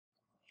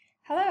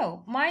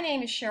Hello, my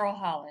name is Cheryl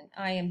Holland.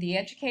 I am the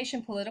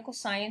Education, Political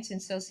Science,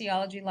 and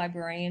Sociology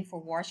Librarian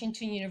for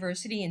Washington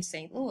University in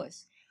St.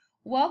 Louis.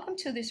 Welcome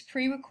to this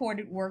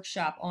pre-recorded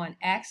workshop on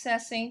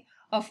accessing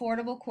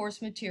affordable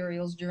course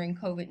materials during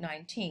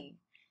COVID-19.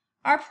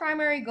 Our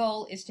primary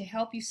goal is to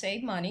help you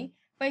save money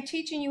by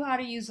teaching you how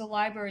to use the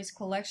library's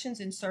collections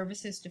and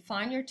services to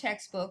find your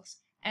textbooks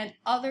and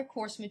other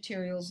course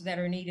materials that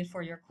are needed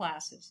for your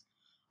classes.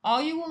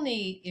 All you will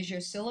need is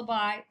your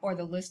syllabi or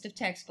the list of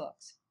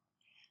textbooks.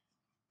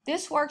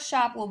 This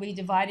workshop will be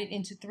divided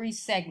into 3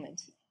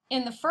 segments.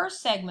 In the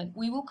first segment,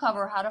 we will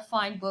cover how to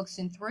find books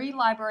in 3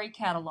 library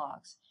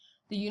catalogs: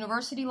 the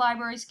University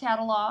Libraries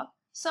Catalog,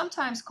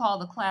 sometimes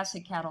called the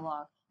Classic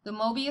Catalog, the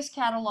Mobius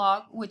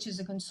Catalog, which is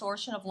a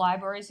consortium of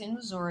libraries in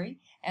Missouri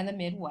and the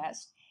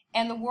Midwest,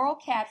 and the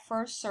WorldCat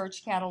First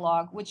Search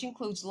Catalog, which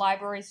includes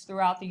libraries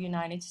throughout the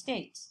United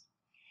States.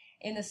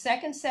 In the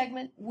second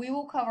segment, we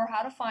will cover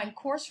how to find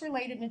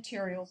course-related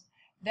materials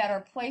that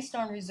are placed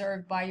on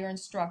reserve by your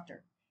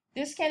instructor.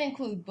 This can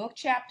include book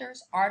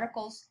chapters,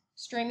 articles,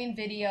 streaming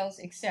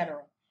videos,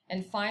 etc.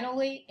 And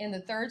finally, in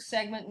the third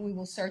segment, we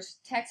will search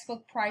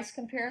textbook price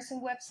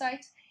comparison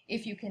websites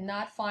if you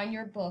cannot find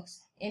your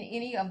books in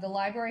any of the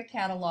library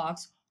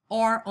catalogs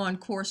or on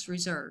course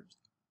reserves.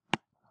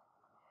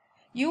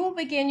 You will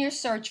begin your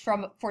search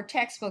for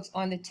textbooks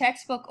on the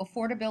Textbook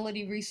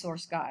Affordability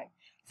Resource Guide.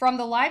 From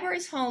the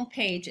library's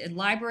homepage at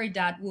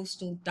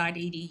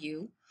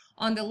library.wustl.edu,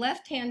 on the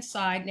left-hand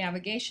side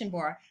navigation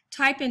bar,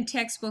 type in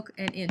textbook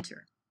and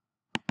enter.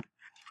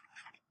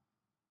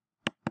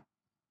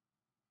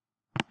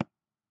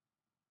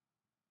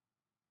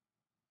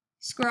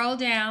 Scroll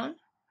down,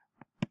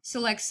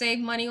 select Save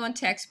Money on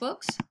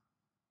Textbooks.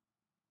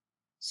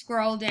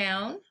 Scroll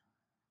down,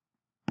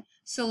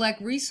 select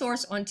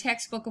Resource on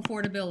Textbook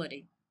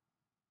Affordability.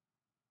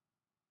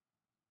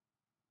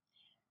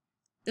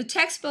 The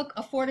Textbook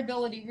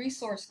Affordability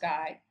Resource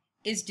Guide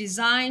is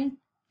designed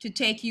to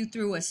take you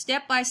through a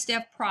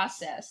step-by-step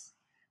process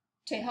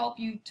to help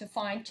you to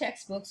find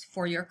textbooks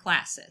for your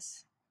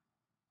classes.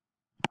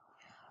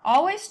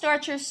 Always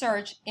start your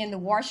search in the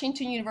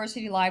Washington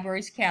University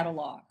Libraries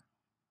catalog.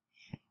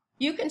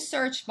 You can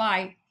search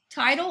by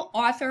title,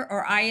 author,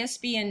 or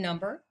ISBN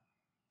number,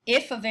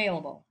 if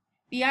available.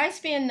 The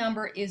ISBN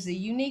number is a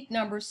unique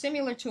number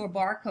similar to a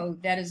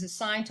barcode that is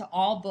assigned to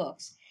all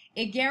books.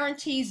 It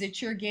guarantees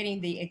that you're getting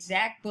the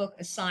exact book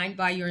assigned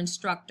by your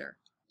instructor.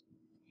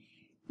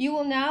 You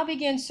will now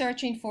begin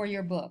searching for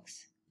your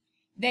books.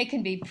 They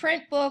can be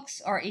print books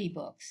or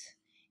eBooks.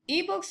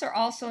 eBooks are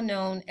also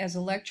known as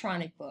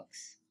electronic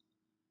books.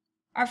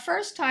 Our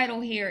first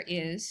title here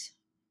is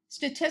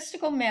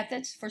Statistical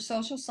Methods for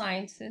Social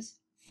Sciences,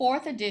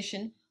 4th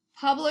edition,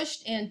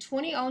 published in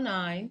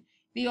 2009.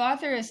 The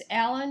author is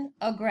Alan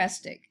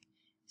Agrestick.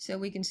 So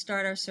we can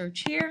start our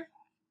search here.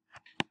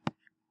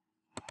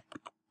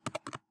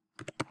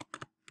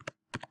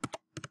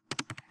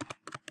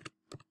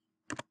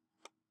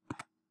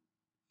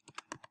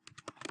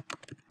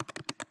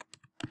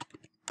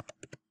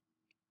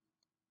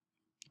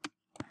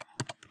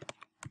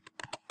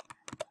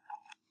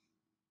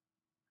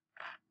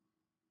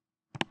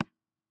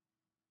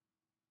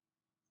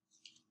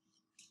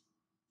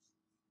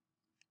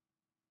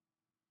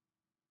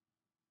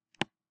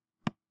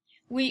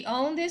 We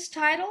own this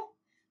title.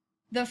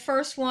 The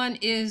first one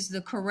is the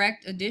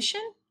correct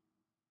edition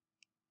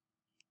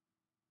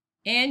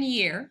and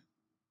year.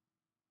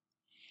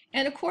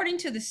 And according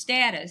to the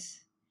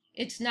status,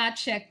 it's not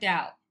checked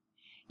out.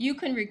 You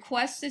can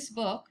request this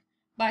book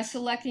by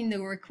selecting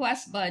the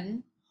request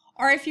button,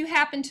 or if you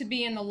happen to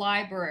be in the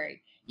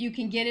library, you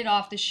can get it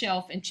off the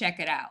shelf and check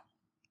it out.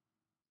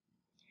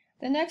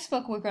 The next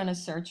book we're going to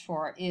search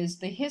for is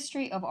The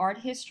History of Art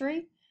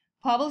History,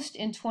 published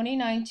in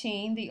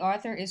 2019. The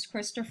author is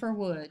Christopher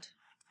Wood.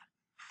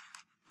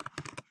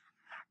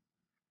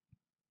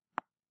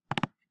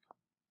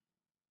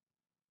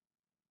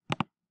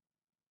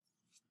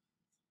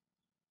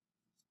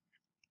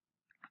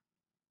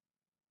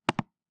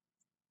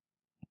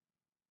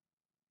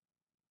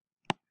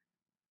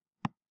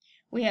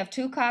 We have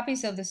 2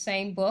 copies of the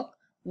same book,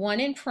 one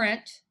in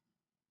print,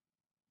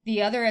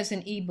 the other as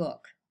an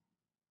ebook.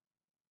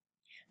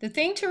 The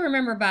thing to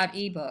remember about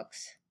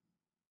ebooks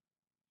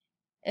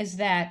is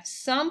that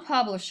some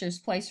publishers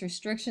place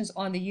restrictions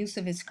on the use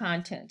of its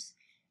contents.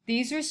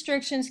 These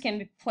restrictions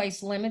can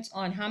place limits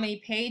on how many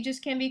pages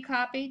can be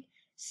copied,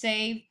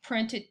 saved,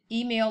 printed,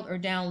 emailed, or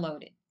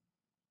downloaded.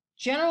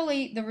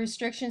 Generally, the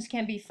restrictions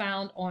can be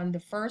found on the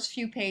first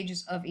few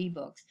pages of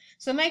ebooks,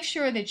 so make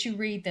sure that you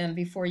read them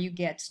before you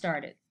get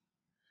started.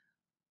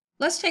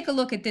 Let's take a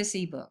look at this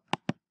ebook.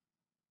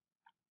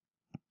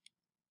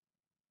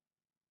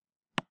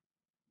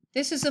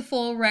 This is a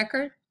full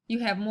record. You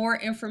have more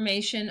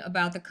information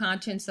about the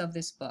contents of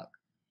this book.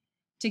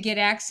 To get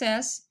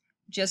access,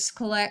 just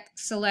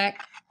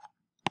select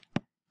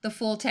the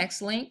full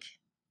text link.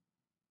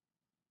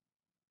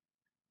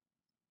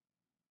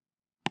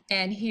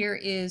 And here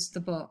is the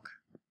book.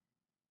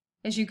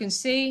 As you can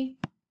see,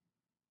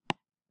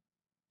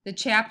 the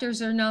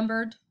chapters are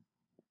numbered.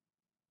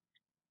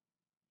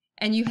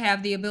 and you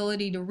have the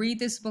ability to read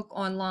this book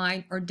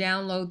online or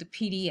download the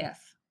PDF.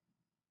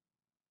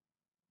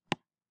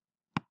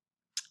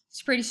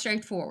 It's pretty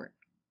straightforward.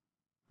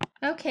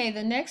 Okay,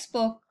 the next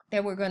book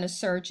that we're going to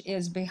search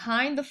is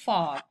Behind the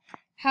Fog: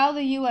 How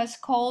the U.S.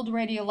 Cold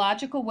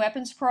Radiological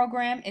Weapons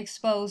Program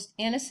Exposed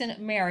Innocent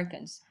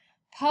Americans.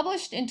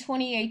 Published in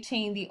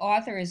 2018, the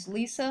author is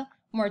Lisa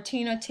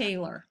Martina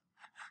Taylor.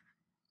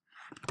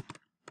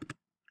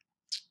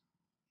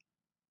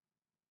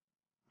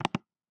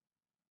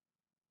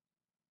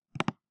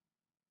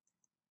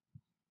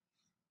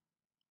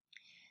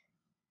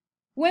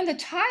 When the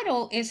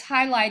title is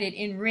highlighted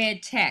in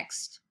red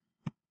text,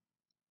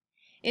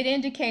 it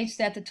indicates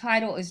that the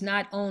title is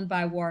not owned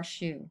by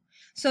WashU.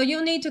 So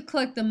you'll need to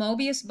click the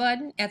Mobius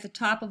button at the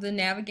top of the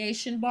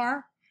navigation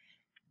bar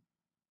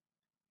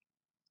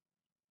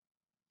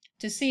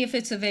to see if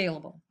it's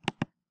available.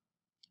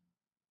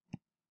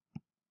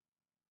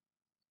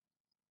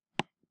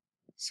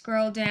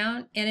 Scroll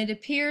down, and it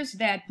appears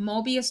that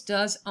Mobius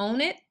does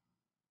own it.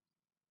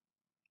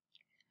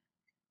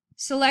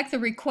 Select the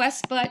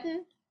Request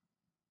button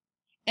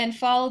and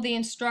follow the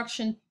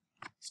instructions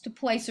to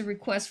place a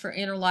request for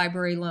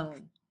interlibrary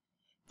loan.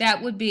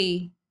 That would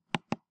be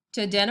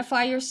to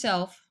identify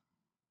yourself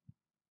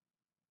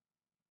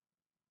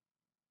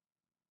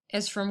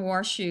as from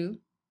WashU,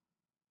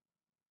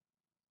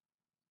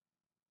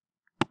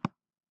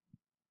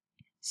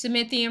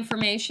 submit the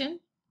information,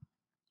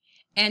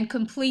 and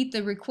complete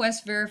the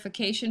request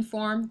verification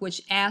form,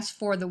 which asks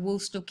for the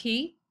Wustel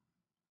key.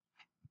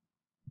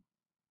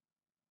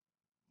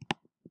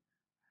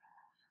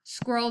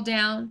 Scroll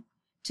down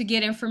to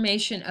get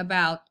information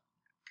about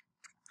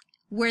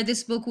where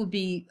this book will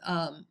be,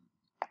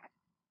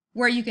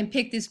 where you can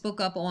pick this book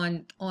up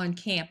on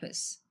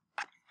campus,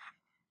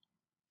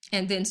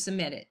 and then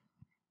submit it.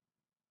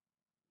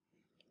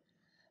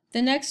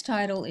 The next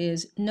title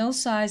is No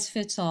Size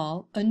Fits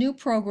All, a new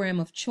program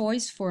of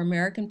choice for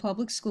American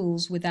public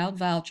schools without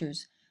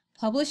vouchers.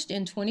 Published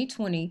in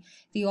 2020,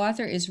 the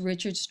author is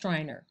Richard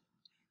Striner.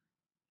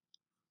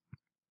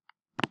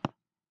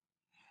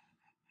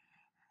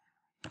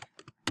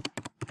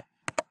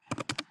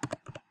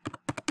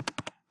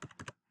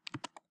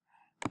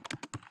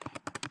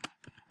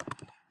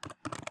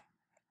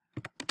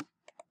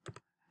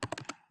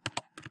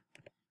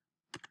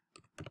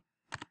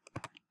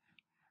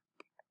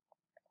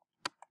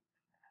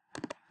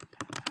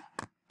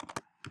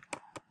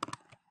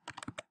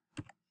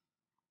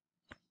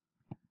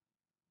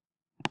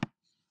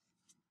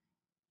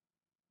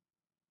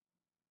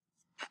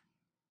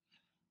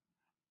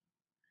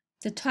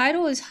 The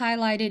title is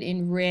highlighted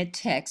in red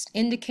text,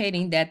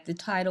 indicating that the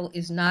title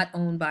is not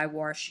owned by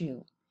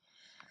WashU.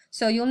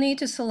 So you'll need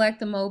to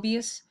select the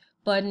Mobius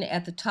button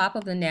at the top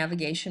of the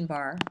navigation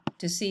bar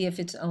to see if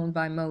it's owned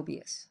by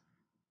Mobius.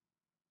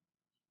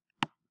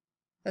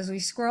 As we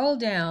scroll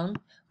down,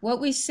 what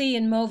we see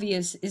in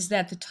Mobius is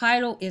that the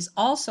title is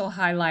also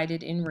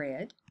highlighted in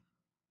red,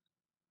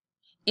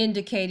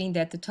 indicating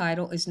that the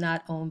title is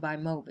not owned by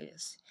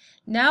Mobius.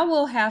 Now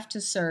we'll have to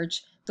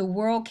search the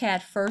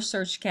WorldCat First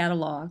Search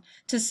Catalog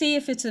to see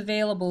if it's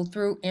available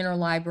through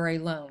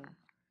interlibrary loan.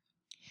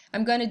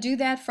 I'm going to do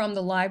that from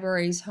the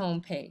library's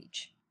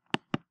homepage.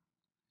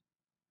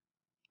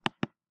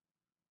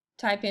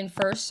 Type in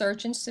First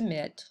Search and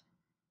submit.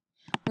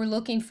 We're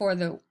looking for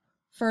the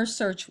First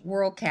Search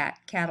WorldCat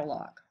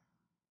catalog.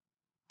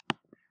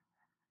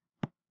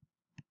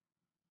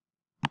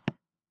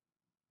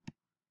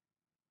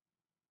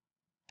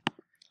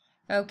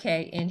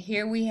 Okay, and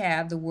here we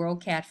have the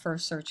WorldCat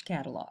First Search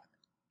catalog.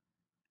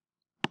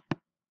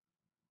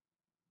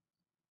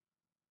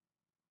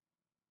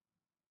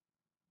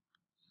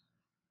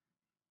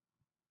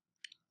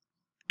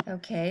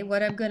 Okay,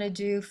 what I'm going to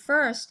do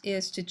first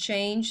is to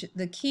change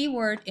the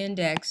keyword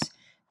index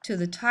to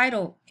the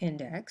title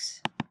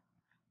index,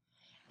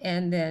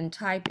 and then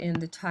type in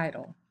the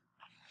title.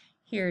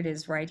 Here it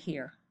is right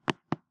here.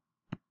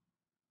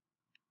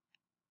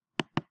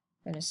 I'm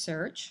going to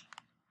search,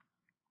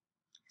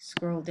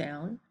 scroll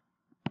down.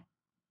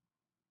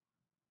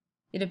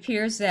 It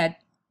appears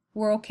that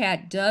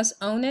WorldCat does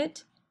own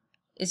it.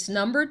 It's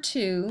number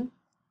 2.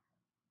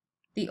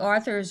 The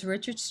author is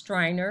Richard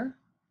Striner.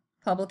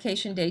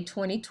 Publication date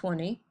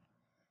 2020.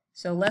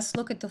 So let's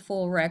look at the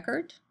full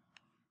record.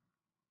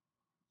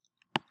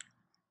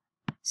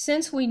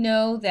 Since we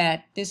know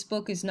that this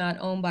book is not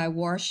owned by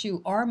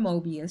WashU or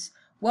Mobius,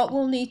 what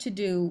we'll need to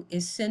do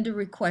is send a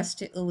request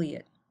to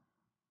ILLIAD.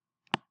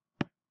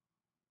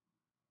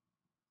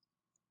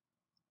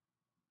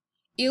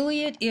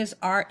 ILLIAD is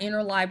our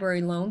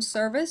interlibrary loan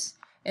service,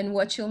 and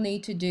what you'll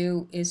need to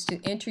do is to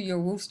enter your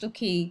Wustel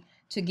key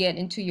to get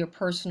into your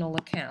personal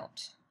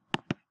account.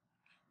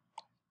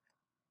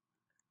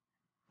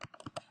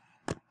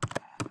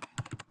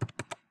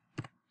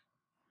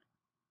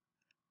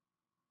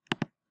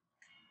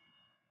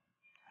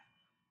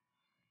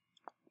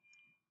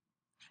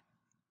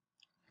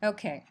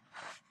 Okay,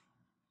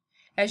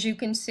 as you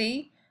can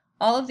see,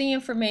 all of the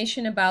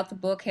information about the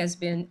book has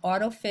been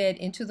auto-fed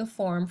into the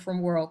form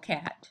from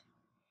WorldCat.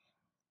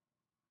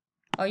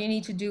 all you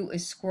need to do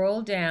is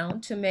scroll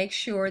down to make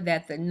sure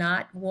that the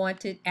not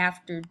wanted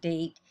after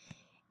date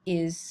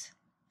is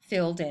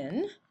filled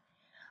in,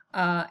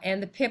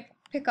 and the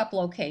pickup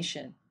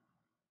location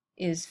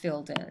is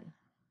filled in.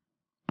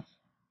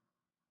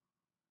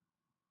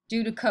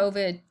 Due to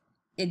COVID,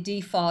 it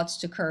defaults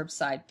to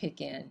curbside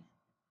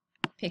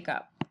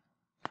pickup,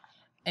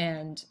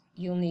 and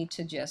you'll need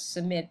to just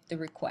submit the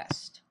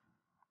request.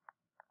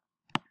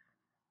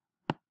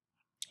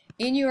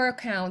 In your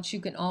account, you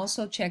can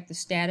also check the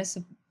status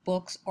of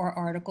books or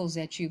articles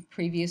that you've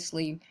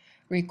previously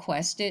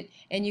requested,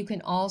 and you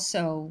can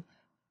also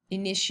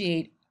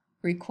initiate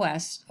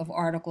requests of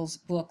articles,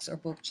 books, or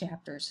book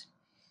chapters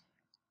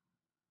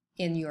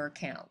in your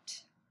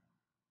account.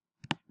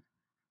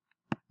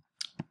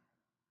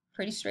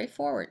 Pretty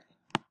straightforward.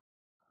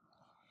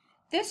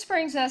 This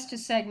brings us to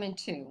segment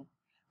 2.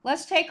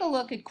 Let's take a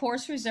look at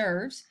course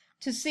reserves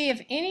to see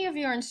if any of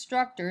your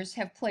instructors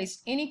have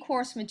placed any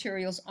course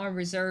materials on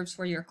reserves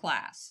for your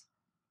class.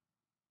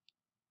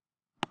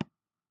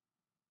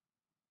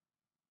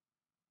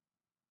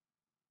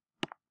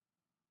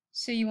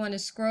 So you want to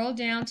scroll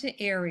down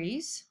to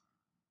Aries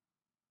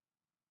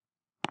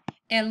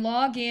and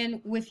log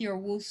in with your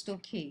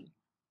Woostel key.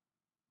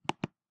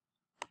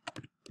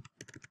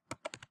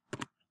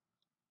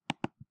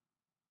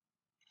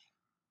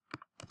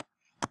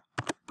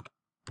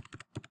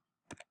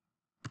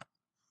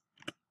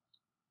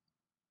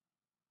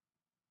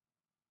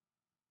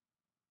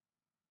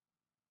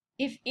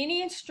 If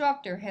any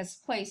instructor has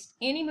placed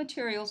any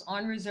materials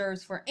on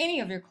reserves for any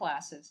of your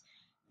classes,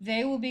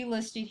 they will be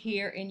listed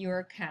here in your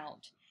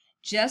account.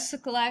 Just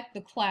select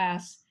the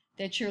class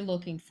that you're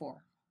looking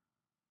for.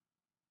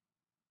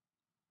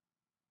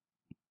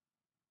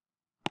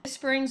 This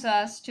brings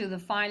us to the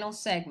final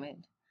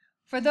segment.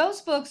 For those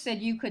books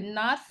that you could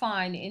not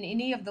find in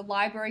any of the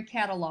library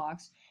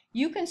catalogs,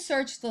 you can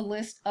search the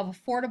list of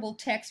affordable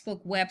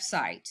textbook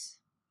websites.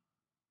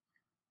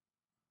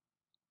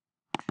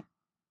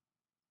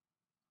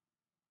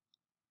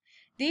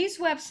 These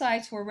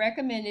websites were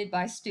recommended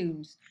by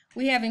students.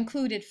 We have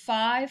included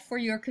 5 for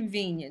your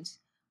convenience: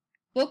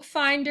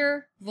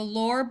 Bookfinder,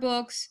 Valor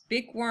Books,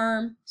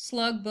 Bookworm,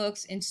 Slug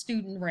Books, and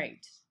Student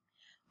Rates.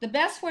 The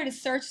best way to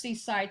search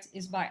these sites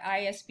is by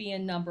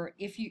ISBN number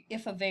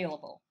if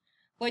available,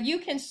 but you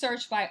can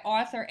search by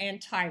author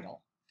and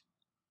title.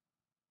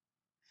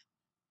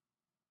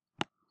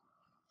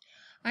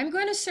 I'm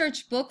going to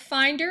search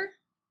Bookfinder.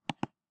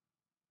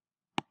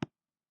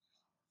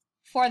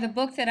 For the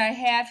book that I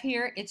have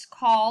here, it's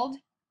called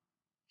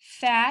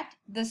Fat,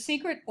 the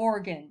Secret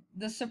Organ,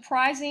 the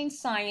Surprising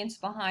Science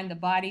Behind the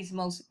Body's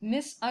Most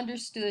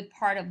Misunderstood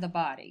Part of the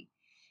Body.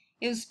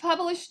 It was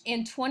published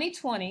in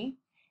 2020.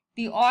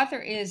 The author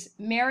is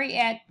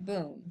Mariette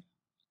Boone.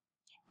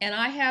 And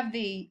I have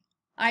the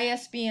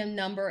ISBN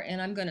number, and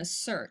I'm going to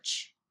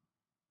search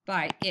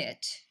by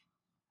it.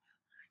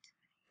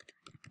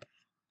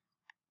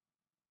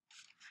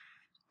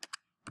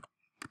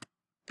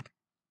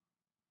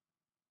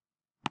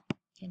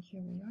 And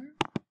here we are.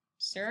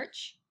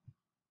 Search.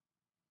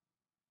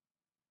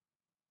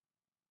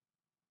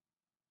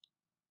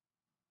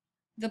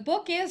 The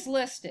book is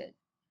listed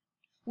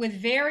with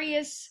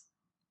various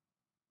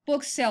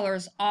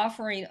booksellers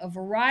offering a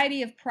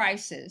variety of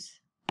prices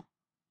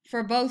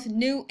for both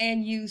new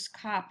and used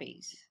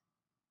copies.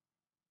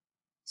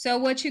 So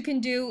what you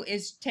can do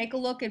is take a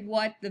look at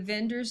what the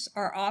vendors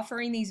are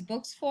offering these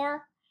books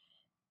for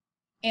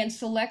and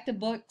select a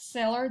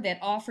bookseller that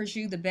offers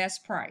you the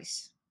best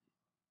price.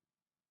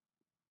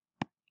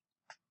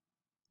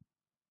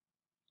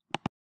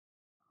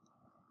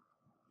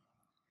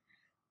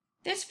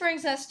 This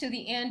brings us to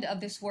the end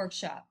of this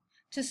workshop.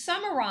 To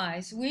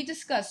summarize, we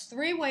discussed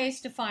 3 ways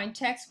to find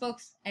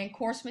textbooks and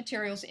course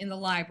materials in the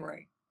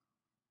library.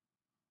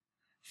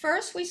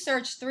 First, we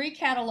searched 3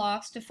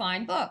 catalogs to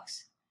find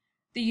books: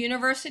 the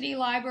University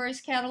Libraries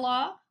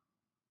Catalog,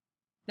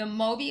 the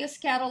Mobius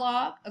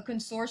Catalog, a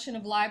consortium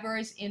of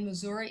libraries in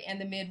Missouri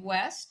and the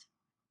Midwest,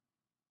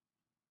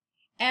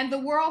 and the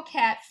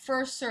WorldCat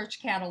First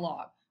Search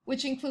Catalog,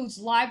 which includes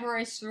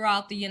libraries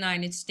throughout the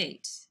United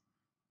States.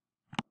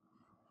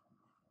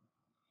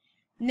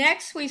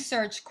 Next, we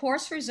searched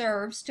course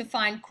reserves to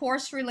find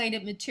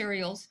course-related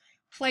materials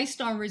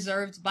placed on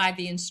reserves by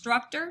the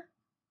instructor.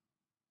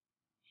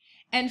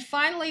 And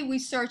finally, we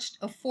searched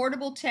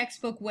affordable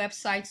textbook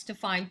websites to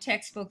find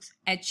textbooks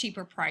at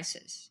cheaper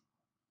prices.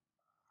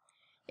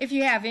 If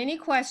you have any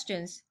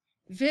questions,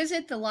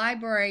 visit the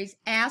library's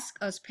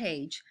Ask Us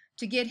page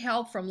to get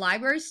help from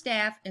library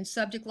staff and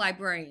subject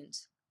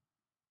librarians.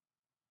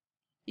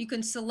 You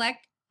can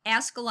select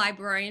Ask a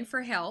Librarian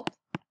for help.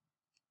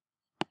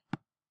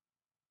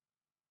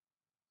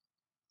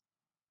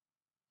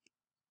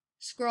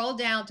 Scroll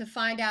down to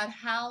find out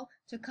how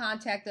to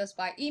contact us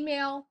by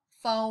email,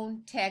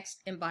 phone,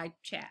 text, and by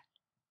chat.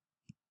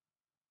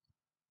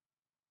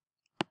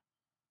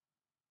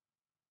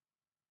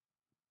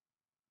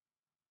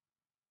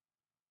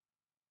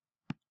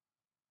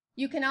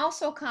 You can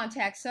also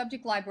contact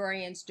subject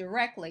librarians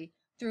directly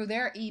through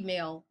their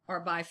email or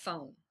by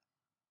phone.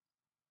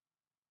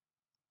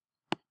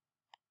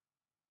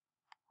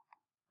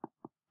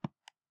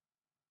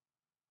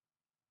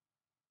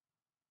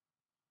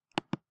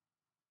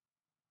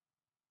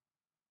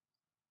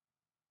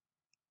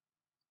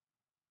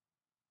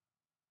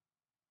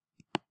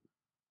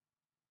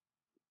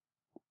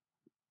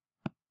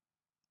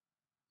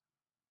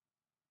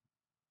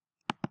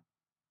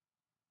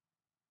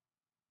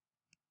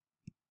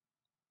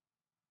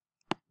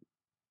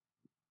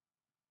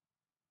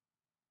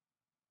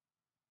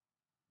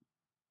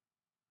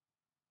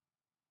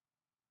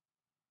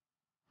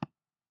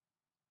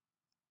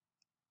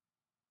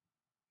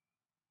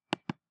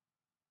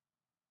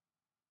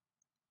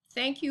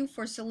 Thank you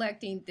for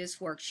selecting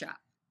this workshop.